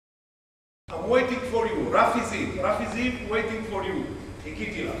waiting for you. Rafizi, waiting for you.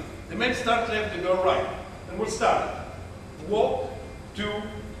 Chikiti Lach. The men start left, the girl right. And we'll start. Walk, 2,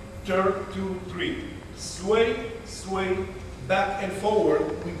 turn, 2, 3. Sway, sway, back and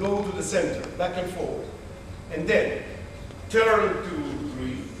forward. We go to the center, back and forward. And then, turn, 2,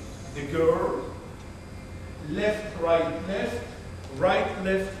 3. The girl, left, right, left,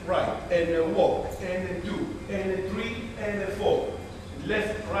 right. And a walk, and a 2, and a 3, and a 4.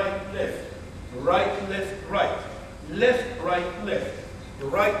 Left, right, right, left, right. Left, right, left.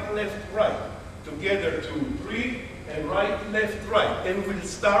 Right, left, right. Together, 2, 3, and right, left, right. And we'll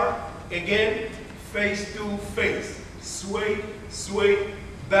start again, face to face. Sway, sway,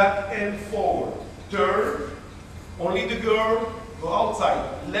 back and forward. Turn, only the girl, go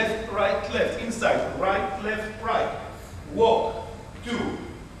outside. Left, right, inside. Right, left, right. Walk, 2,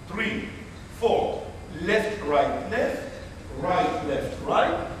 3, 4. Left, right, left,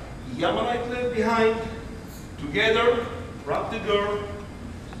 right. Yama right, left behind. Together, wrap the girl,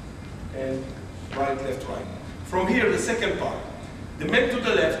 and right, left, right. From here, the second part. The men to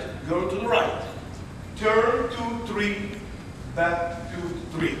the left, girl to the right. Turn, 2, 3, back, 2,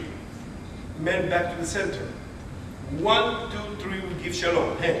 3. Men back to the center. 1, 2, 3, we give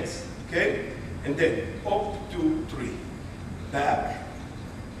shalom, hands, okay? And then, up, 2, 3. Back,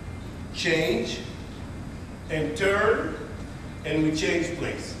 change, and turn, and we change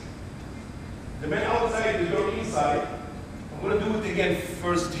place. The men outside, the girl inside. I'm going to do it again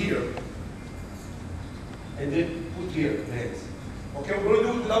first here. And then put here the hands. Okay, we're going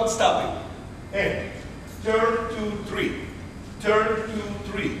to do it without stopping. And turn, 2, 3. Turn,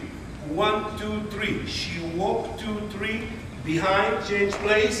 2, 3. 1, 2, 3. She walk, 2, 3. Behind, change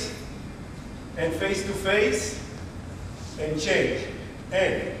place. And face to face. And change.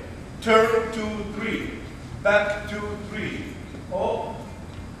 And turn, 2, 3. Back, 2, 3. Up.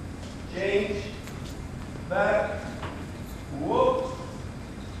 Change. Back. Walk.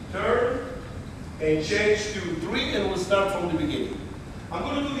 Turn. And change to 3, and we'll start from the beginning. I'm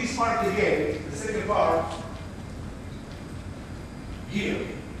going to do this part again, the second part, here.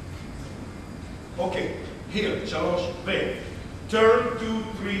 Okay, here, shalosh, bang. Turn, 2,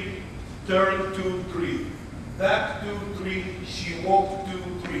 3, turn, 2, 3. Back, 2, 3, she walk, 2,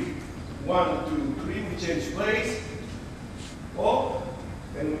 3. 1, 2, 3, we change place. Up,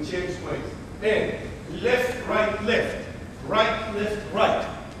 and we change place. And left, right, left, right.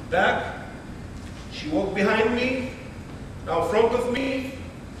 Back. She walked behind me, now front of me,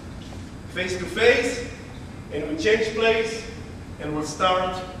 face to face, and we change place, and we'll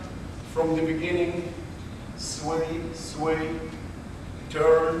start from the beginning. Sway, sway,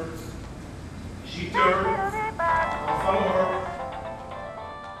 turn. She turned, I follow her.